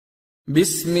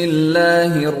بسم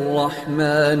الله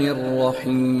الرحمن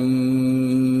الرحيم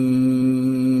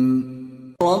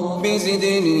رب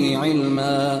زدني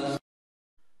علما.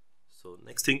 So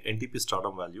next thing, NTP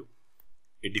Stratum value.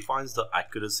 It defines the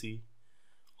accuracy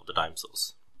of the time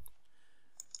source.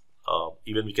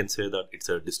 Even we can say that it's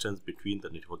a distance between the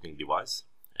networking device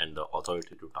and the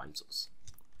authoritative time source.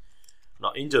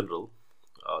 Now in general,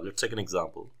 let's take an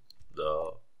example.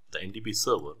 The NTP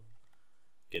server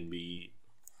can be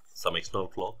some external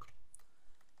clock,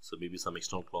 so maybe some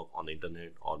external clock on the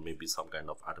internet, or maybe some kind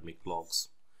of atomic clocks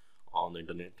on the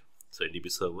internet. So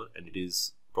NTP server, and it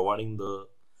is providing the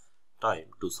time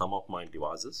to some of my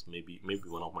devices, maybe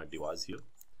one of my device here,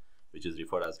 which is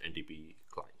referred as NTP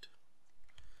client.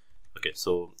 Okay,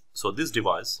 so this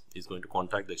device is going to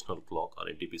contact the external clock or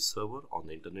NTP server on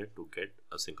the internet to get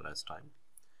a synchronized time.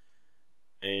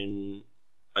 And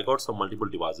I got some multiple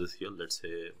devices here. Let's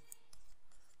say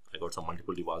I got some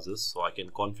multiple devices, so I can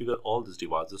configure all these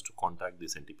devices to contact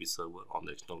this NTP server on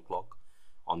the external clock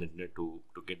on the internet to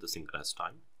get the synchronized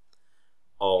time.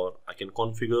 Or I can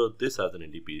configure this as an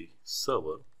NTP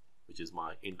server, which is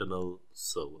my internal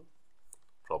server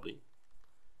probably,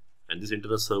 and this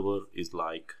internal server is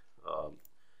like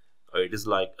it is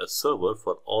like a server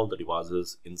for all the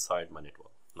devices inside my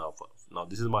network. Now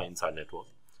this is my inside network,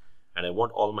 and I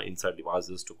want all my inside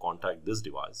devices to contact this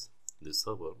device, this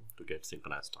server, to get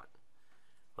synchronized time.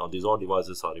 Now these all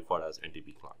devices are referred as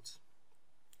NTP clients.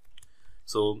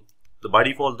 So by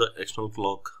default, the external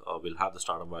clock will have the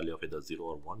Stratum value of either 0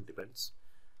 or 1, depends.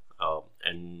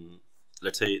 And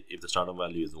let's say if the Stratum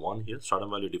value is 1 here, Stratum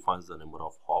value defines the number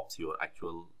of hops your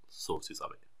actual source is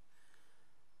away.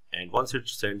 And once it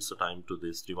sends the time to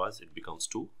this device, it becomes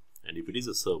 2. And if it is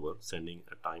a server sending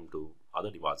a time to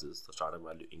other devices, the Stratum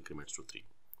value increments to 3.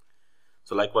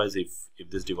 So likewise, if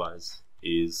this device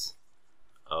is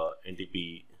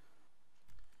NTP,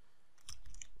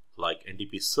 like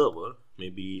NTP server,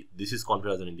 maybe this is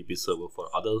configured as an NTP server for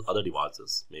other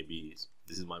devices. Maybe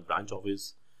this is my branch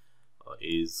office,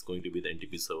 is going to be the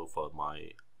NTP server for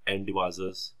my end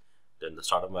devices. Then the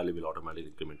Stratum value will automatically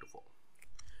increment to 4.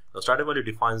 The Stratum value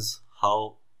defines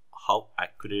how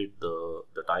accurate the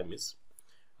time is.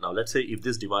 Now let's say if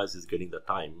this device is getting the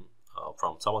time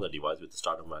from some other device with the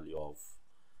Stratum value of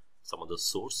some other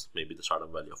source, maybe the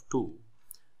Stratum value of 2,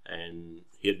 and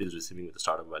here it is receiving with the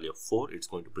Stratum value of 4, it's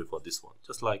going to prefer this one,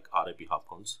 just like RIP hop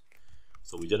counts.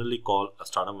 So we generally call a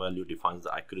Stratum value defines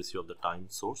the accuracy of the time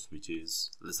source, which is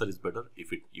lesser is better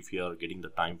if you are getting the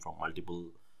time from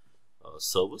multiple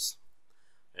servers.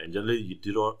 And generally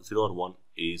 0 or 1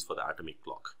 is for the atomic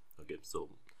clock. Okay, so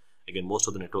again, most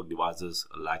of the network devices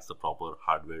lacks the proper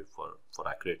hardware for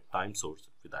accurate time source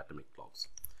with atomic clocks.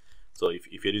 So if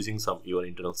you're using your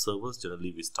internal servers,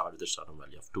 generally we start with the Stratum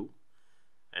value of 2,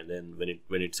 and then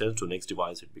when it sends to next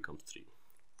device, it becomes 3.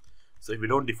 So if we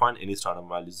don't define any Stratum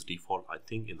values default, I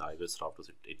think in the iOS routers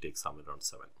it takes somewhere around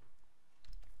 7.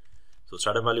 So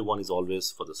Stratum value 1 is always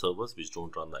for the servers which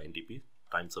don't run the NTP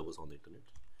time servers on the internet,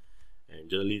 and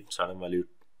generally Stratum value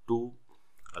 2,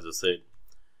 as I said,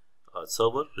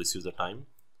 server receives the time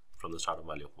from the Stratum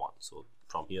value of 1. So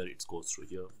from here it goes through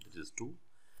here, this is 2,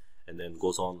 and then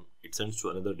goes on, it sends to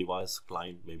another device,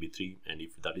 client maybe 3, and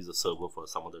if that is a server for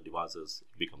some other devices,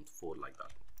 it becomes 4, like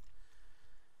that.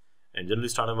 And generally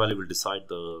Stratum value will decide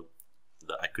the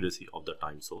accuracy of the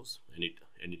time source, and it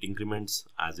increments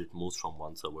as it moves from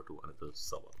one server to another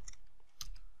server.